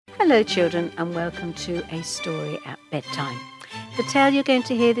Hello children and welcome to A Story at Bedtime. The tale you're going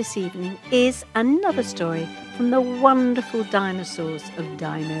to hear this evening is another story from the wonderful dinosaurs of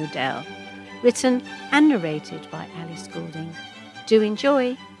Dino Dell, written and narrated by Alice Goulding. Do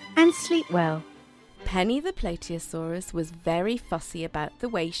enjoy and sleep well. Penny the Plateosaurus was very fussy about the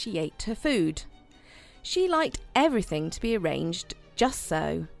way she ate her food. She liked everything to be arranged just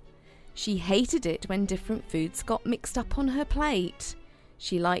so. She hated it when different foods got mixed up on her plate.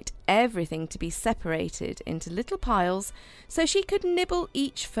 She liked everything to be separated into little piles so she could nibble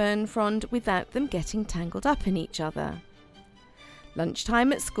each fern frond without them getting tangled up in each other.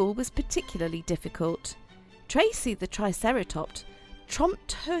 Lunchtime at school was particularly difficult. Tracy the Triceratops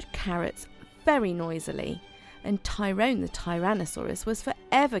tromped her carrots very noisily, and Tyrone the Tyrannosaurus was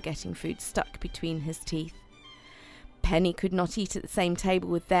forever getting food stuck between his teeth. Penny could not eat at the same table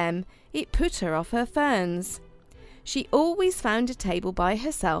with them. It put her off her ferns. She always found a table by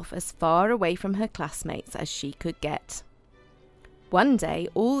herself as far away from her classmates as she could get. One day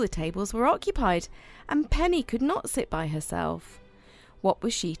all the tables were occupied and Penny could not sit by herself. What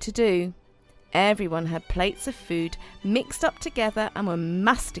was she to do? Everyone had plates of food mixed up together and were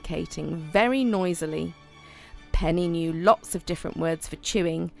masticating very noisily. Penny knew lots of different words for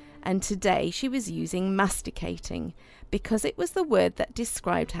chewing, and today she was using masticating because it was the word that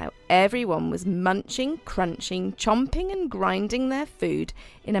described how everyone was munching, crunching, chomping and grinding their food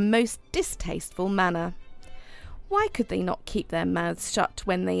in a most distasteful manner. Why could they not keep their mouths shut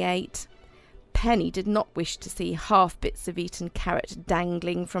when they ate? Penny did not wish to see half bits of eaten carrot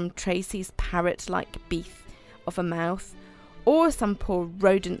dangling from Tracy's parrot-like beak of a mouth, or some poor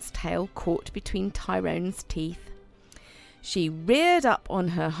rodent's tail caught between Tyrone's teeth. She reared up on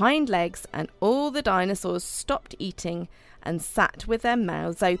her hind legs and all the dinosaurs stopped eating and sat with their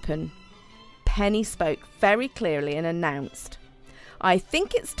mouths open. Penny spoke very clearly and announced, "I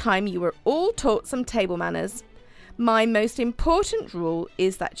think it's time you were all taught some table manners. My most important rule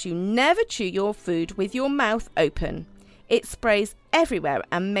is that you never chew your food with your mouth open. It sprays everywhere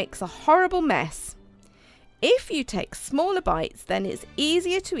and makes a horrible mess. If you take smaller bites, then it's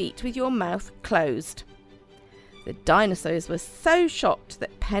easier to eat with your mouth closed." The dinosaurs were so shocked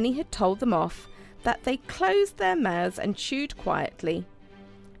that Penny had told them off that they closed their mouths and chewed quietly.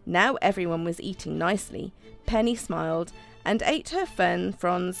 Now everyone was eating nicely. Penny smiled and ate her fern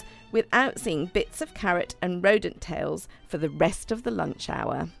fronds without seeing bits of carrot and rodent tails for the rest of the lunch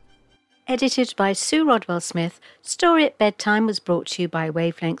hour. Edited by Sue Rodwell Smith, Story at Bedtime was brought to you by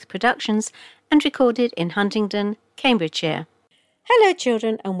Wavelength Productions and recorded in Huntingdon, Cambridgeshire. Hello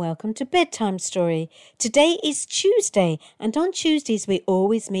children and welcome to Bedtime Story. Today is Tuesday and on Tuesdays we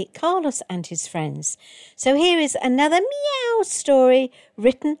always meet Carlos and his friends. So here is another meow story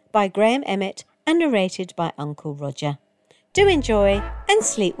written by Graham Emmett and narrated by Uncle Roger. Do enjoy and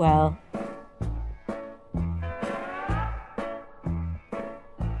sleep well.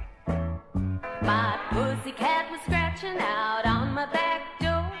 My pussycat was scratching out on my back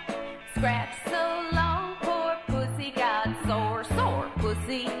door. Scratched so long, poor pussy got sore, sore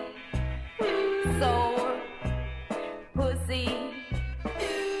pussy. Sore pussy.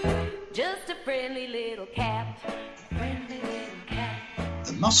 Just a friendly little cat. Friendly little cat.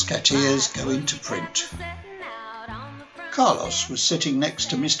 The Musketeers go into print. Carlos was sitting next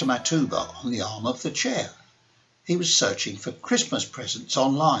to Mr. Matuba on the arm of the chair. He was searching for Christmas presents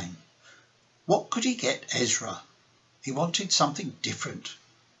online. What could he get Ezra? He wanted something different.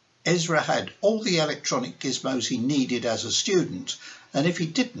 Ezra had all the electronic gizmos he needed as a student, and if he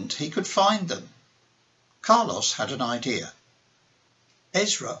didn't, he could find them. Carlos had an idea.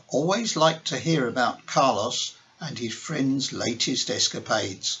 Ezra always liked to hear about Carlos and his friends' latest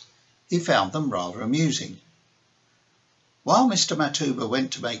escapades. He found them rather amusing. While Mr. Matuba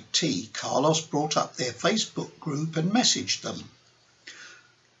went to make tea, Carlos brought up their Facebook group and messaged them.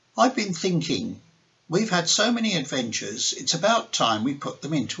 "I've been thinking, we've had so many adventures, it's about time we put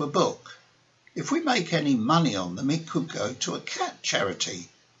them into a book. If we make any money on them, it could go to a cat charity.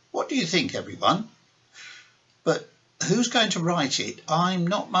 What do you think, everyone? But who's going to write it? I'm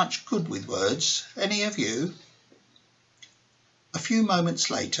not much good with words. Any of you?" A few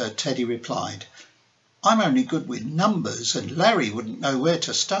moments later, Teddy replied, "I'm only good with numbers and Larry wouldn't know where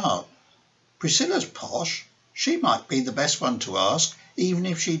to start. Priscilla's posh. She might be the best one to ask, even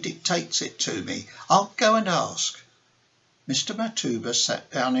if she dictates it to me. I'll go and ask." Mr. Matuba sat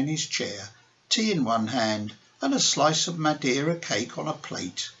down in his chair, tea in one hand and a slice of Madeira cake on a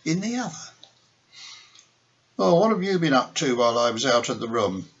plate in the other. "Oh, what have you been up to while I was out of the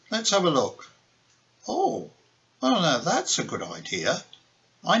room? Let's have a look. Oh, well, now that's a good idea.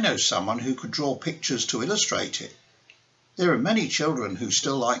 I know someone who could draw pictures to illustrate it. There are many children who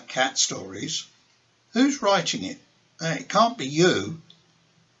still like cat stories. Who's writing it? It can't be you."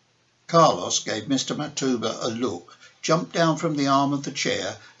 Carlos gave Mr. Matuba a look, jumped down from the arm of the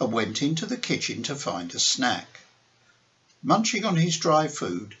chair and went into the kitchen to find a snack. Munching on his dry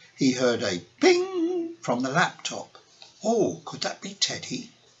food, he heard a ping from the laptop. Oh, could that be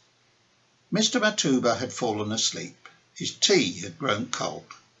Teddy? Mr. Matuba had fallen asleep. His tea had grown cold.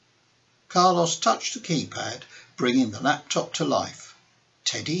 Carlos touched the keypad, bringing the laptop to life.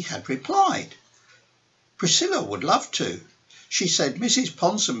 Teddy had replied. "Priscilla would love to. She said Mrs.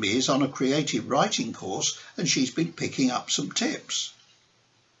 Ponsonby is on a creative writing course and she's been picking up some tips."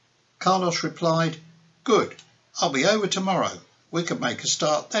 Carlos replied, "Good. I'll be over tomorrow. We can make a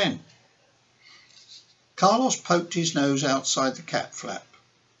start then." Carlos poked his nose outside the cat flap.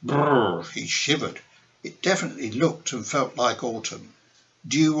 Brrr, he shivered. It definitely looked and felt like autumn.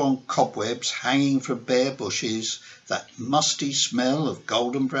 Dew on cobwebs hanging from bare bushes, that musty smell of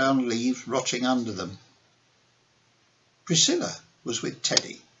golden brown leaves rotting under them. Priscilla was with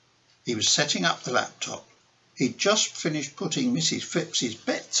Teddy. He was setting up the laptop. He'd just finished putting Mrs. Phipps's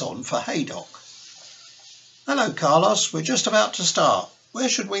bets on for Haydock. "Hello, Carlos. We're just about to start. Where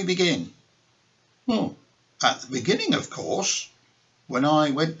should we begin?" "At the beginning, of course. When I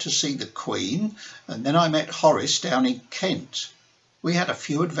went to see the Queen, and then I met Horace down in Kent. We had a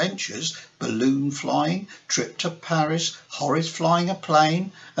few adventures, balloon flying, trip to Paris, Horace flying a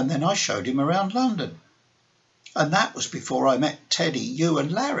plane, and then I showed him around London. And that was before I met Teddy, you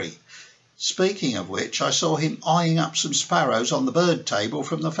and Larry. Speaking of which, I saw him eyeing up some sparrows on the bird table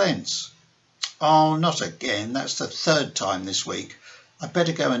from the fence." "Oh, not again. That's the third time this week. I'd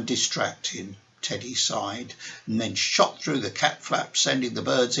better go and distract him," Teddy sighed, and then shot through the cat flap, sending the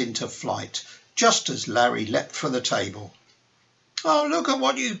birds into flight, just as Larry leapt for the table. "Oh, look at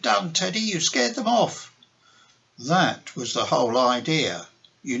what you've done, Teddy. You scared them off." "That was the whole idea.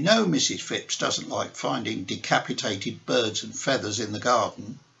 You know Mrs. Phipps doesn't like finding decapitated birds and feathers in the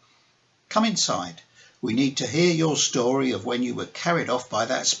garden. Come inside. We need to hear your story of when you were carried off by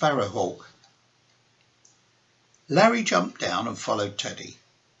that sparrowhawk." Larry jumped down and followed Teddy.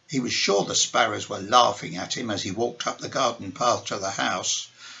 He was sure the sparrows were laughing at him as he walked up the garden path to the house.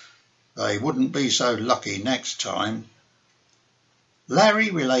 They wouldn't be so lucky next time. Larry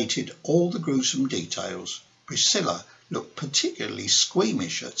related all the gruesome details. Priscilla looked particularly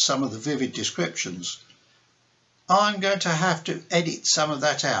squeamish at some of the vivid descriptions. "I'm going to have to edit some of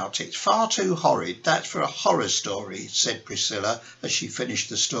that out. It's far too horrid. That's for a horror story," said Priscilla as she finished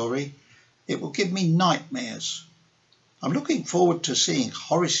the story. "It will give me nightmares. I'm looking forward to seeing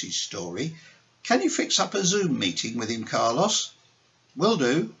Horace's story. Can you fix up a Zoom meeting with him, Carlos?" "Will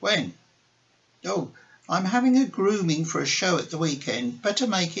do. When?" "Oh, I'm having a grooming for a show at the weekend. Better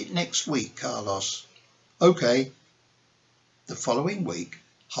make it next week, Carlos." "OK." The following week,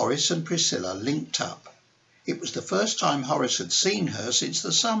 Horace and Priscilla linked up. It was the first time Horace had seen her since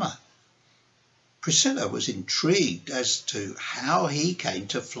the summer. Priscilla was intrigued as to how he came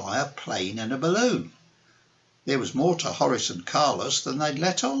to fly a plane and a balloon. There was more to Horace and Carlos than they'd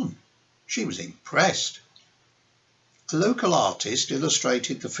let on. She was impressed. A local artist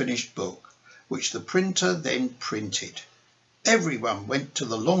illustrated the finished book, which the printer then printed. Everyone went to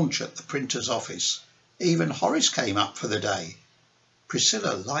the launch at the printer's office. Even Horace came up for the day.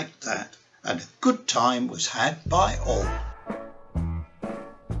 Priscilla liked that, and a good time was had by all.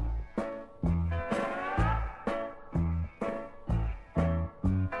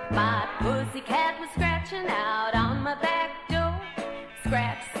 My pussycat was scratching out on my back door.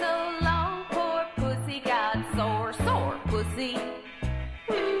 Scratched so long, poor pussy got sore. Sore pussy,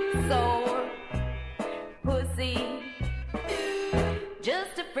 sore pussy.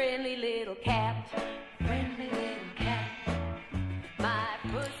 Just a friendly little cat. Friendly little cat. My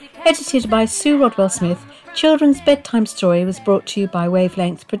pussycat. Edited by Sue Rodwell Smith, Children's Bedtime Story was brought to you by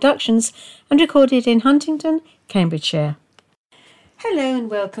Wavelength Productions and recorded in Huntingdon, Cambridgeshire. Hello and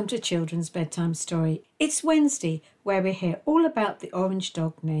welcome to Children's Bedtime Story. It's Wednesday, where we hear all about the orange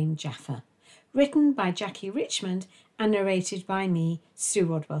dog named Jaffa. Written by Jackie Richmond and narrated by me, Sue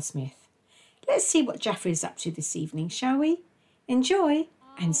Rodwell Smith. Let's see what Jaffa is up to this evening, shall we? Enjoy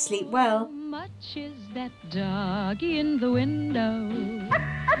and sleep well. How much is that dog in the window?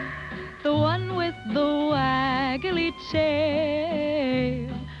 The one with the waggly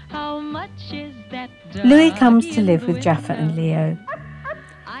tail. How much is that dog? Louis comes to in live the with Jaffa and window? Leo.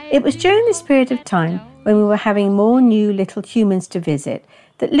 It was during this period of time when we were having more new little humans to visit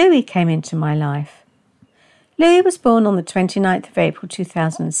that Louis came into my life. Louis was born on the 29th of April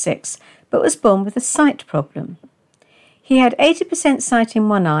 2006, but was born with a sight problem. He had 80% sight in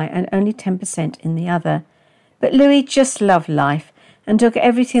one eye and only 10% in the other, But Louis just loved life and took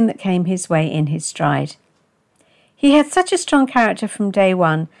everything that came his way in his stride. He had such a strong character from day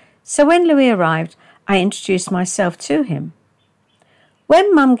one, so when Louis arrived, I introduced myself to him.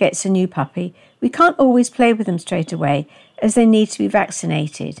 When Mum gets a new puppy, we can't always play with them straight away as they need to be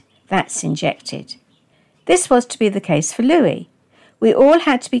vaccinated. That's injected. This was to be the case for Louis. We all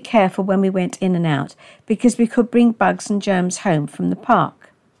had to be careful when we went in and out because we could bring bugs and germs home from the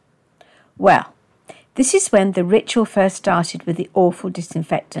park. Well, this is when the ritual first started with the awful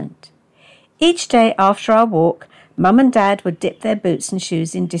disinfectant. Each day after our walk, Mum and Dad would dip their boots and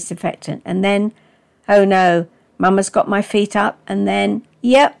shoes in disinfectant and then, oh no, Mama's got my feet up and then,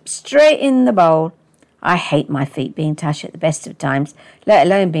 yep, straight in the bowl. I hate my feet being touched at the best of times, let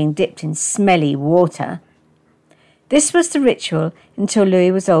alone being dipped in smelly water. This was the ritual until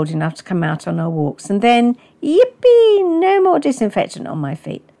Louis was old enough to come out on our walks and then, yippee, no more disinfectant on my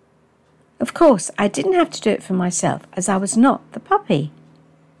feet. Of course, I didn't have to do it for myself as I was not the puppy.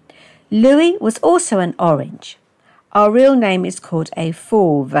 Louis was also an orange. Our real name is called a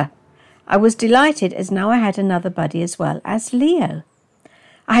fauve. I was delighted as now I had another buddy as well as Leo.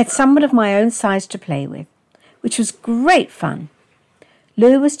 I had someone of my own size to play with, which was great fun.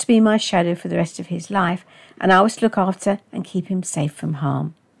 Louis was to be my shadow for the rest of his life, and I was to look after and keep him safe from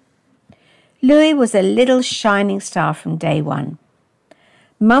harm. Louis was a little shining star from day one.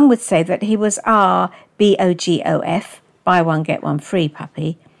 Mum would say that he was our BOGOF, buy one get one free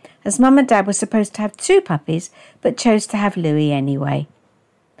puppy, as Mum and Dad were supposed to have 2 puppies but chose to have Louis anyway.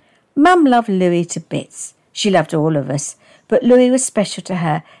 Mum loved Louis to bits. She loved all of us, but Louis was special to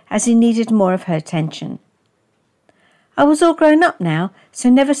her as he needed more of her attention. I was all grown up now, so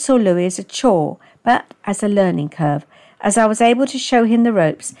never saw Louis as a chore, but as a learning curve, as I was able to show him the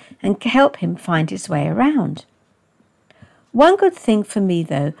ropes and help him find his way around. One good thing for me,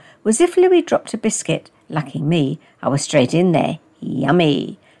 though, was if Louis dropped a biscuit, lucky me, I was straight in there,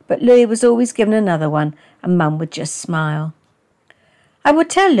 yummy, but Louis was always given another one, and Mum would just smile. I would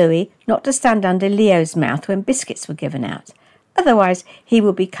tell Louis not to stand under Leo's mouth when biscuits were given out, otherwise he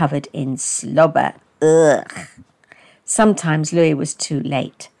would be covered in slobber. Ugh. Sometimes Louis was too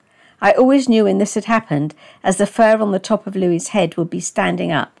late. I always knew when this had happened, as the fur on the top of Louis's head would be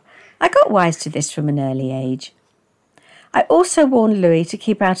standing up. I got wise to this from an early age. I also warned Louis to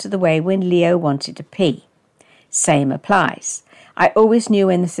keep out of the way when Leo wanted to pee. Same applies. I always knew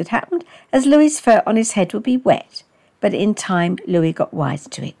when this had happened, as Louis's fur on his head would be wet, but in time Louis got wise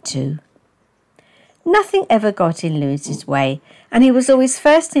to it too. Nothing ever got in Louis's way, and he was always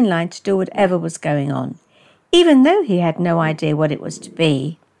first in line to do whatever was going on, even though he had no idea what it was to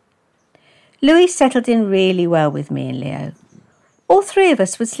be. Louis settled in really well with me and Leo. All 3 of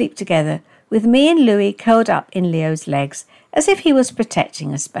us would sleep together, with me and Louis curled up in Leo's legs, as if he was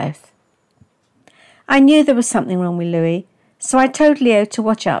protecting us both. I knew there was something wrong with Louis, so I told Leo to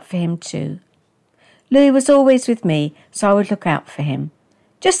watch out for him too. Louis was always with me, so I would look out for him,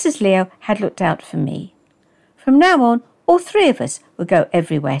 just as Leo had looked out for me. From now on, all 3 of us would go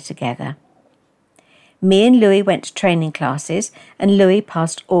everywhere together. Me and Louis went to training classes, and Louis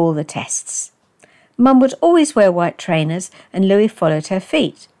passed all the tests. Mum would always wear white trainers, and Louis followed her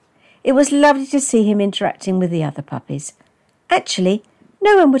feet. It was lovely to see him interacting with the other puppies. Actually,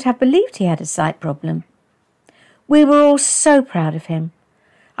 no one would have believed he had a sight problem. We were all so proud of him.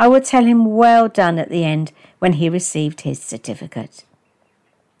 I would tell him well done at the end when he received his certificate.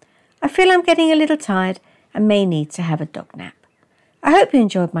 I feel I'm getting a little tired and may need to have a dog nap. I hope you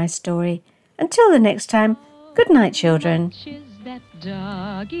enjoyed my story. Until the next time, good night, children. How much is that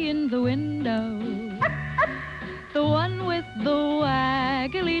doggy in the window? The one with the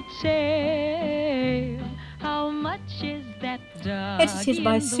waggly tail. How much is that doggy? Edited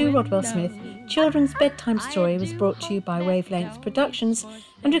by in the Sue Rodwell window? Smith, Children's Bedtime Story was brought to you by Wavelength Productions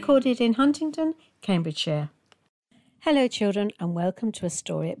and recorded in Huntingdon, Cambridgeshire. Hello, children, and welcome to A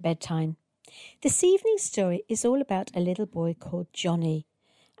Story at Bedtime. This evening's story is all about a little boy called Johnny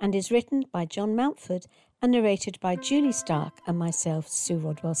and is written by John Mountford and narrated by Julie Stark and myself, Sue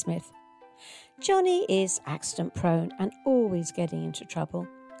Rodwell Smith. Johnny is accident-prone and always getting into trouble.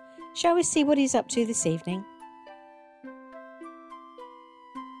 Shall we see what he's up to this evening?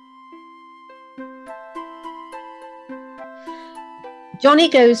 Johnny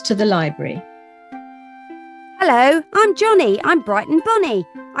goes to the library. Hello, I'm Johnny. I'm bright and bonny.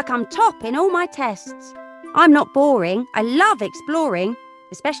 I come top in all my tests. I'm not boring. I love exploring,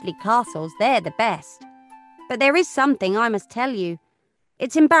 especially castles. They're the best. But there is something I must tell you.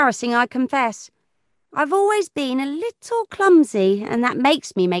 It's embarrassing, I confess. I've always been a little clumsy, and that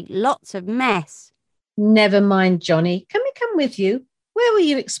makes me make lots of mess. Never mind, Johnny. Can we come with you? Where will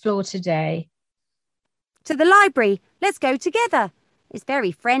you explore today? To the library. Let's go together. It's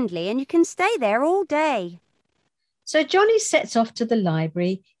very friendly and you can stay there all day. So Johnny sets off to the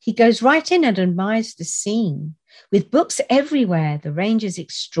library. He goes right in and admires the scene. With books everywhere, the range is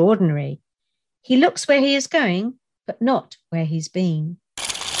extraordinary. He looks where he is going, but not where he's been.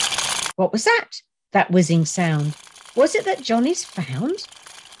 What was that? That whizzing sound. Was it that Johnny's found?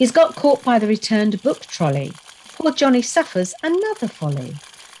 He's got caught by the returned book trolley. Poor Johnny suffers another folly.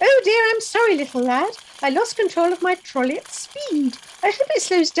 Oh dear, I'm sorry, little lad. I lost control of my trolley at speed. I hope it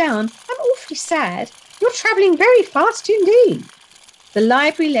slows down. I'm awfully sad. You're travelling very fast indeed. The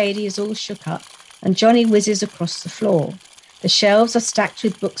library lady is all shook up and Johnny whizzes across the floor. The shelves are stacked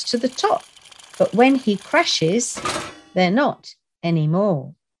with books to the top, but when he crashes, they're not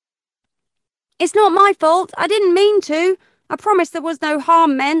anymore. It's not my fault. I didn't mean to. I promised there was no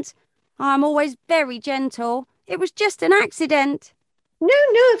harm meant. I'm always very gentle. It was just an accident.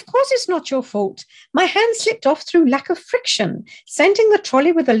 No, of course it's not your fault. My hand slipped off through lack of friction, sending the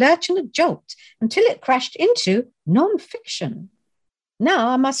trolley with a lurch and a jolt until it crashed into non-fiction. Now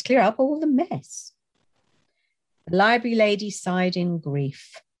I must clear up all the mess. The library lady sighed in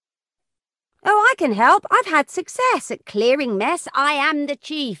grief. Oh, I can help. I've had success at clearing mess. I am the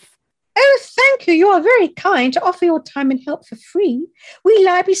chief. Oh, thank you. You are very kind to offer your time and help for free. We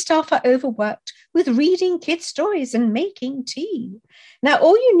library staff are overworked with reading kids' stories and making tea. Now,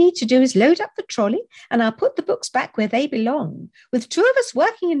 all you need to do is load up the trolley and I'll put the books back where they belong. With two of us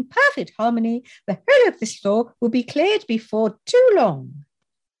working in perfect harmony, the whole of this floor will be cleared before too long.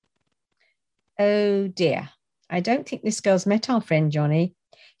 Oh, dear. I don't think this girl's met our friend Johnny.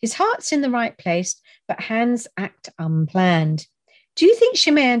 His heart's in the right place, but hands act unplanned. Do you think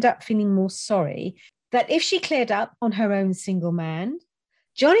she may end up feeling more sorry that if she cleared up on her own single man?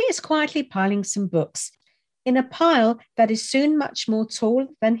 Johnny is quietly piling some books in a pile that is soon much more tall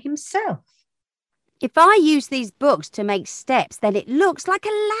than himself. If I use these books to make steps, then it looks like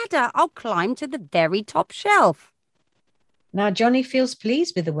a ladder. I'll climb to the very top shelf. Now Johnny feels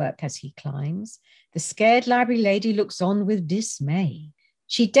pleased with the work as he climbs. The scared library lady looks on with dismay.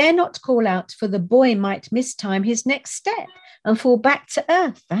 She dare not call out, for the boy might mistime his next step and fall back to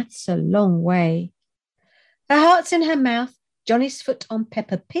earth. That's a long way. Her heart's in her mouth, Johnny's foot on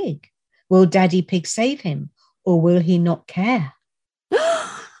Peppa Pig. Will Daddy Pig save him, or will he not care?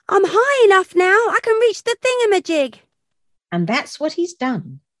 I'm high enough now. I can reach the thingamajig. And that's what he's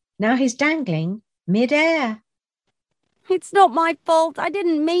done. Now he's dangling mid-air. It's not my fault. I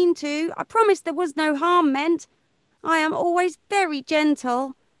didn't mean to. I promised there was no harm meant. I am always very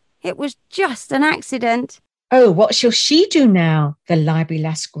gentle. It was just an accident. Oh, what shall she do now? The library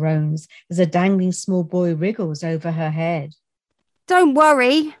lass groans as a dangling small boy wriggles over her head. Don't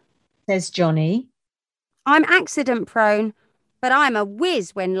worry, says Johnny. I'm accident prone, but I'm a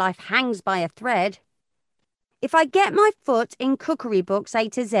whiz when life hangs by a thread. If I get my foot in cookery books A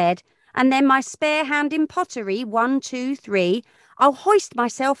to Z, and then my spare hand in pottery 1, 2, 3, I'll hoist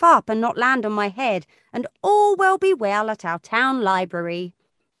myself up and not land on my head, and all will be well at our town library.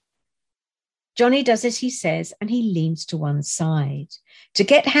 Johnny does as he says, and he leans to one side to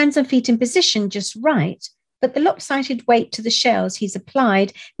get hands and feet in position just right, but the lopsided weight to the shells he's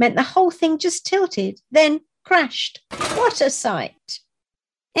applied meant the whole thing just tilted, then crashed. What a sight!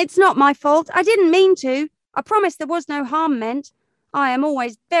 It's not my fault. I didn't mean to. I promised there was no harm meant. I am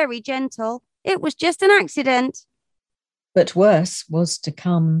always very gentle. It was just an accident. But worse was to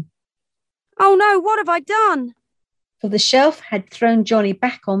come. Oh no, what have I done? For the shelf had thrown Johnny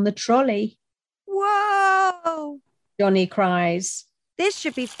back on the trolley. Whoa! Johnny cries. This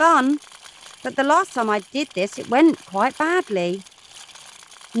should be fun. But the last time I did this, it went quite badly.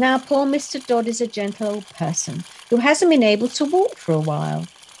 Now poor Mr. Dodd is a gentle old person who hasn't been able to walk for a while.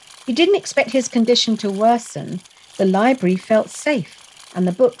 He didn't expect his condition to worsen. The library felt safe, and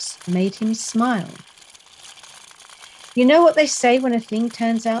the books made him smile. You know what they say when a thing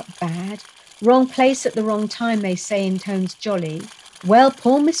turns out bad? Wrong place at the wrong time, they say in tones jolly. Well,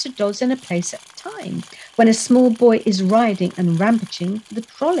 poor Mr. Dodd's in a place at a time when a small boy is riding and rampaging the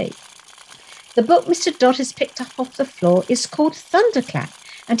trolley. The book Mr. Dodd has picked up off the floor is called Thunderclap,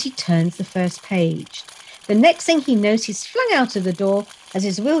 and he turns the first page. The next thing he knows, he's flung out of the door as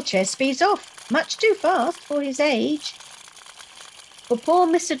his wheelchair speeds off, much too fast for his age. For poor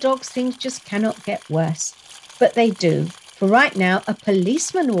Mr. Dog, things just cannot get worse. But they do, for right now a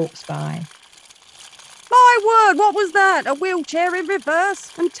policeman walks by. My word, what was that? A wheelchair in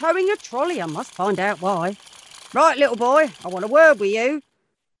reverse and towing a trolley. I must find out why. Right, little boy, I want a word with you.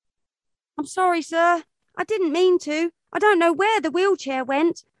 I'm sorry, sir. I didn't mean to. I don't know where the wheelchair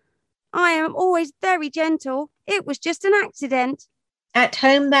went. I am always very gentle. It was just an accident. At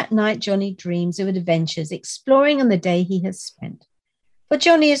home that night, Johnny dreams of adventures, exploring on the day he has spent. For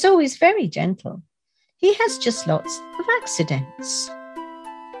Johnny is always very gentle. He has just lots of accidents.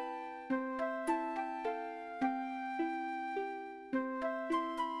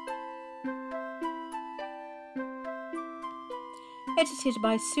 Edited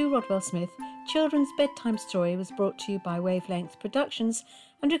by Sue Rodwell Smith, Children's Bedtime Story was brought to you by Wavelength Productions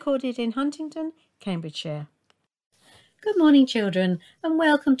and recorded in Huntingdon, Cambridgeshire. Good morning, children, and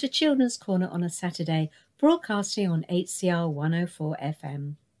welcome to Children's Corner on a Saturday, broadcasting on 8CR 104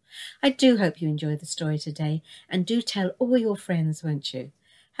 FM. I do hope you enjoy the story today, and do tell all your friends, won't you?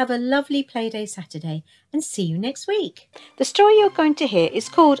 Have a lovely Playday Saturday, and see you next week. The story you're going to hear is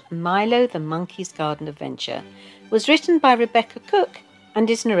called Milo the Monkey's Garden Adventure. It was written by Rebecca Cook and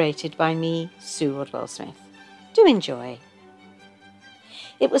is narrated by me, Sue Rodwell Smith. Do enjoy.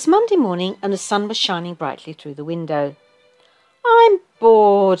 It was Monday morning and the sun was shining brightly through the window. I'm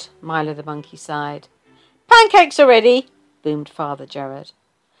bored, Milo the monkey sighed. Pancakes already, boomed Father Gerard.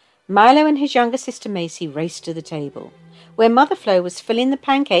 Milo and his younger sister Macy raced to the table, where Mother Flo was filling the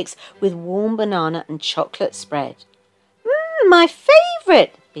pancakes with warm banana and chocolate spread. My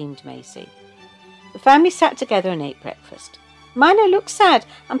favourite, beamed Macy. The family sat together and ate breakfast. Milo looked sad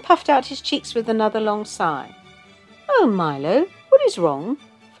and puffed out his cheeks with another long sigh. Oh, Milo, what is wrong?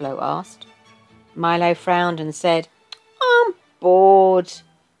 Flo asked. Milo frowned and said, I'm bored.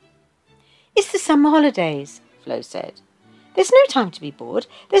 It's the summer holidays, Flo said. There's no time to be bored.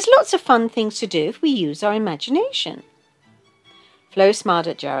 There's lots of fun things to do if we use our imagination. Flo smiled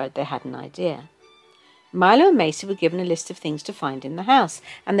at Gerard. They had an idea. Milo and Macy were given a list of things to find in the house,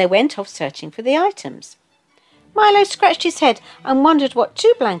 and they went off searching for the items. Milo scratched his head and wondered what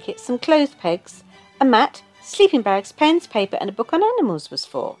 2 blankets, some clothes pegs, a mat, sleeping bags, pens, paper, and a book on animals was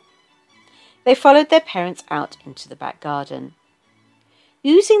for. They followed their parents out into the back garden.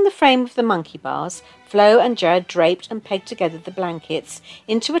 Using the frame of the monkey bars, Flo and Gerard draped and pegged together the blankets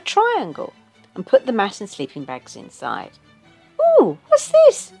into a triangle and put the mat and sleeping bags inside. Ooh, what's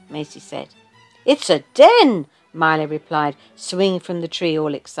this? Macy said. It's a den, Milo replied, swinging from the tree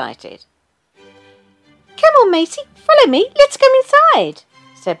all excited. Come on, Macy, follow me, let's go inside,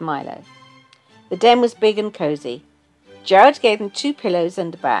 said Milo. The den was big and cosy. Gerard gave them 2 pillows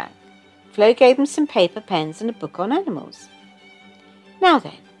and a bag. Flo gave them some paper, pens, and a book on animals. Now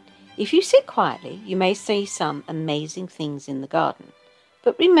then, if you sit quietly, you may see some amazing things in the garden.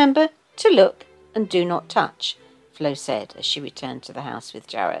 But remember to look and do not touch, Flo said as she returned to the house with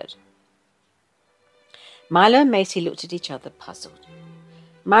Gerard. Milo and Macy looked at each other, puzzled.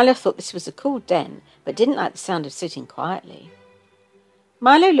 Milo thought this was a cool den, but didn't like the sound of sitting quietly.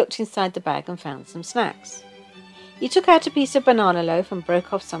 Milo looked inside the bag and found some snacks. He took out a piece of banana loaf and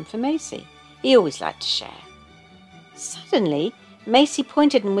broke off some for Macy. He always liked to share. Suddenly, Macy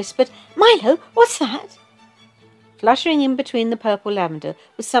pointed and whispered, Milo, what's that? Fluttering in between the purple lavender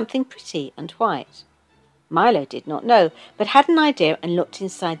was something pretty and white. Milo did not know, but had an idea and looked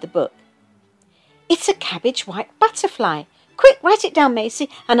inside the book. It's a cabbage white butterfly. Quick, write it down, Macy,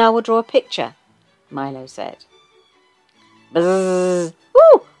 and I will draw a picture, Milo said. Bzzz.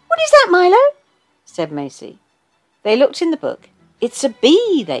 Ooh, what is that, Milo? Said Macy. They looked in the book. It's a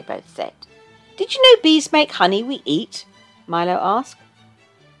bee, they both said. Did you know bees make honey we eat? Milo asked.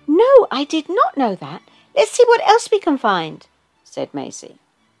 No, I did not know that. Let's see what else we can find, said Macy.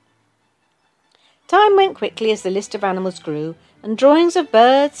 Time went quickly as the list of animals grew, and drawings of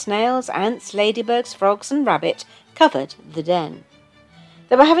birds, snails, ants, ladybugs, frogs, and rabbit covered the den.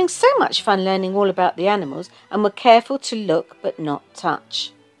 They were having so much fun learning all about the animals and were careful to look but not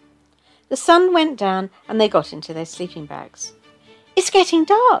touch. The sun went down and they got into their sleeping bags. It's getting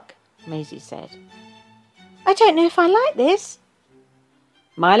dark, Maisie said. I don't know if I like this.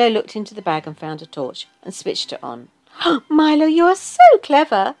 Milo looked into the bag and found a torch and switched it on. Oh, Milo, you are so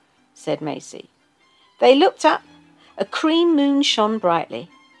clever, said Macy. They looked up. A cream moon shone brightly.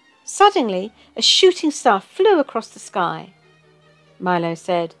 Suddenly, a shooting star flew across the sky. Milo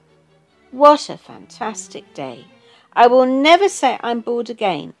said, What a fantastic day. I will never say I'm bored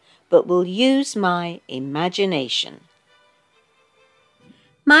again, but will use my imagination.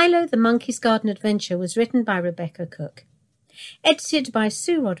 Milo the Monkey's Garden Adventure was written by Rebecca Cook. Edited by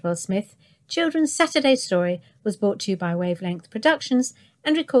Sue Rodwell Smith, Children's Saturday Story was brought to you by Wavelength Productions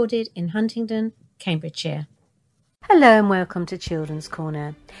and recorded in Huntingdon, Cambridgeshire. Hello and welcome to Children's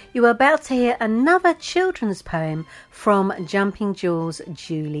Corner. You are about to hear another children's poem from Jumping Jewel's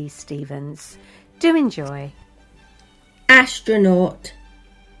Julie Stevens. Do enjoy. Astronaut.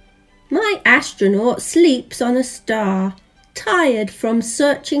 My astronaut sleeps on a star, tired from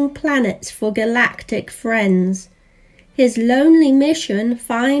searching planets for galactic friends. His lonely mission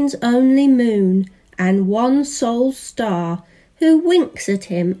finds only moon and one sole star who winks at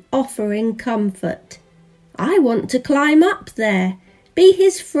him, offering comfort. I want to climb up there, be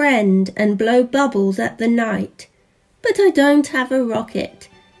his friend and blow bubbles at the night. But I don't have a rocket.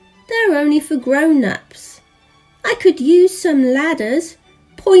 They're only for grown-ups. I could use some ladders,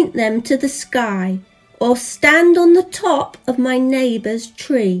 point them to the sky, or stand on the top of my neighbour's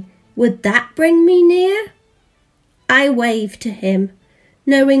tree. Would that bring me near? I wave to him,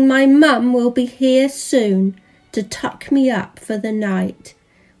 knowing my mum will be here soon to tuck me up for the night,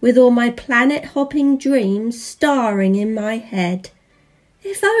 with all my planet-hopping dreams starring in my head.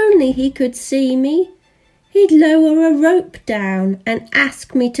 If only he could see me, he'd lower a rope down and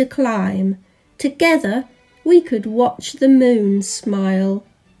ask me to climb. Together we could watch the moon smile.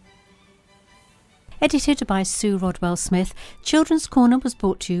 Edited by Sue Rodwell Smith, Children's Corner was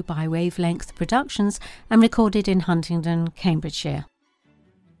brought to you by Wavelength Productions and recorded in Huntingdon, Cambridgeshire.